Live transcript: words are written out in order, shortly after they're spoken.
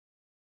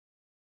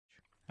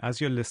As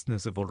your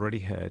listeners have already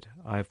heard,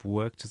 I have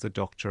worked as a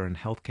doctor and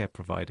healthcare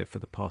provider for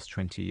the past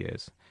 20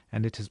 years,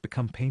 and it has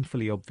become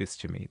painfully obvious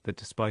to me that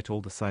despite all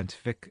the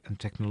scientific and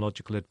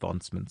technological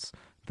advancements,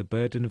 the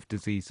burden of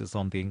disease is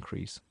on the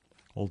increase.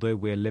 Although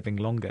we are living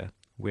longer,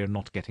 we are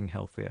not getting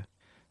healthier.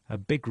 A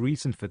big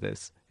reason for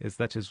this is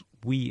that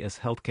we as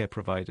healthcare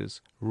providers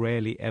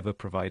rarely ever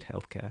provide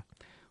healthcare.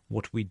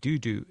 What we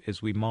do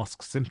is we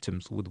mask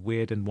symptoms with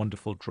weird and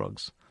wonderful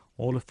drugs,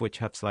 all of which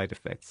have side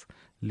effects,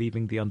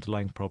 leaving the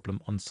underlying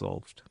problem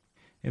unsolved.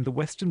 In the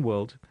Western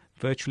world,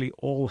 virtually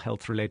all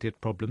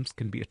health-related problems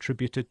can be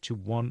attributed to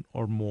one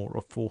or more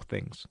of four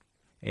things: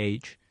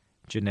 age,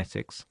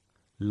 genetics,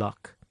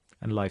 luck,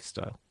 and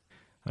lifestyle.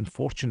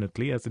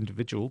 Unfortunately, as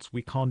individuals,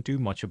 we can't do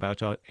much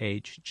about our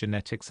age,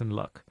 genetics, and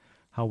luck.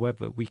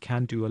 However, we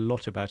can do a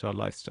lot about our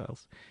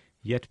lifestyles.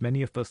 Yet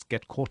many of us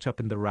get caught up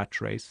in the rat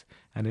race,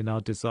 and in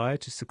our desire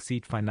to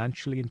succeed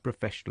financially and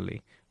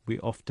professionally, we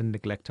often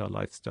neglect our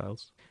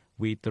lifestyles.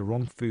 We eat the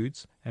wrong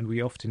foods, and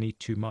we often eat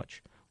too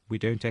much. We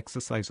don't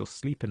exercise or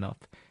sleep enough,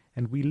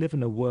 and we live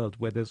in a world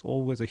where there's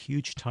always a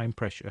huge time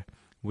pressure,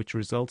 which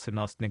results in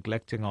us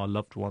neglecting our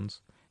loved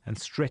ones and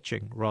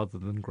stretching rather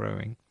than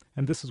growing.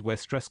 And this is where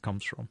stress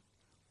comes from.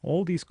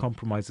 All these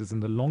compromises in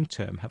the long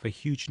term have a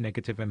huge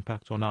negative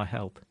impact on our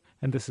health,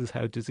 and this is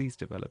how disease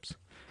develops.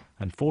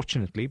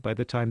 Unfortunately, by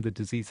the time the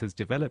disease has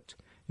developed,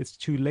 it's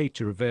too late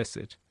to reverse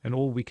it, and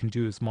all we can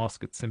do is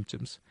mask its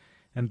symptoms.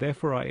 And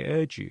therefore I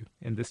urge you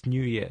in this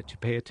new year to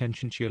pay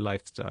attention to your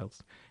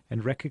lifestyles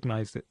and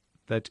recognize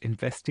that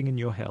investing in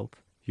your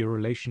health, your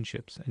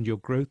relationships, and your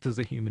growth as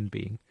a human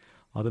being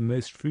are the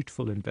most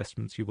fruitful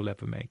investments you will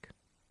ever make.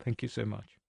 Thank you so much.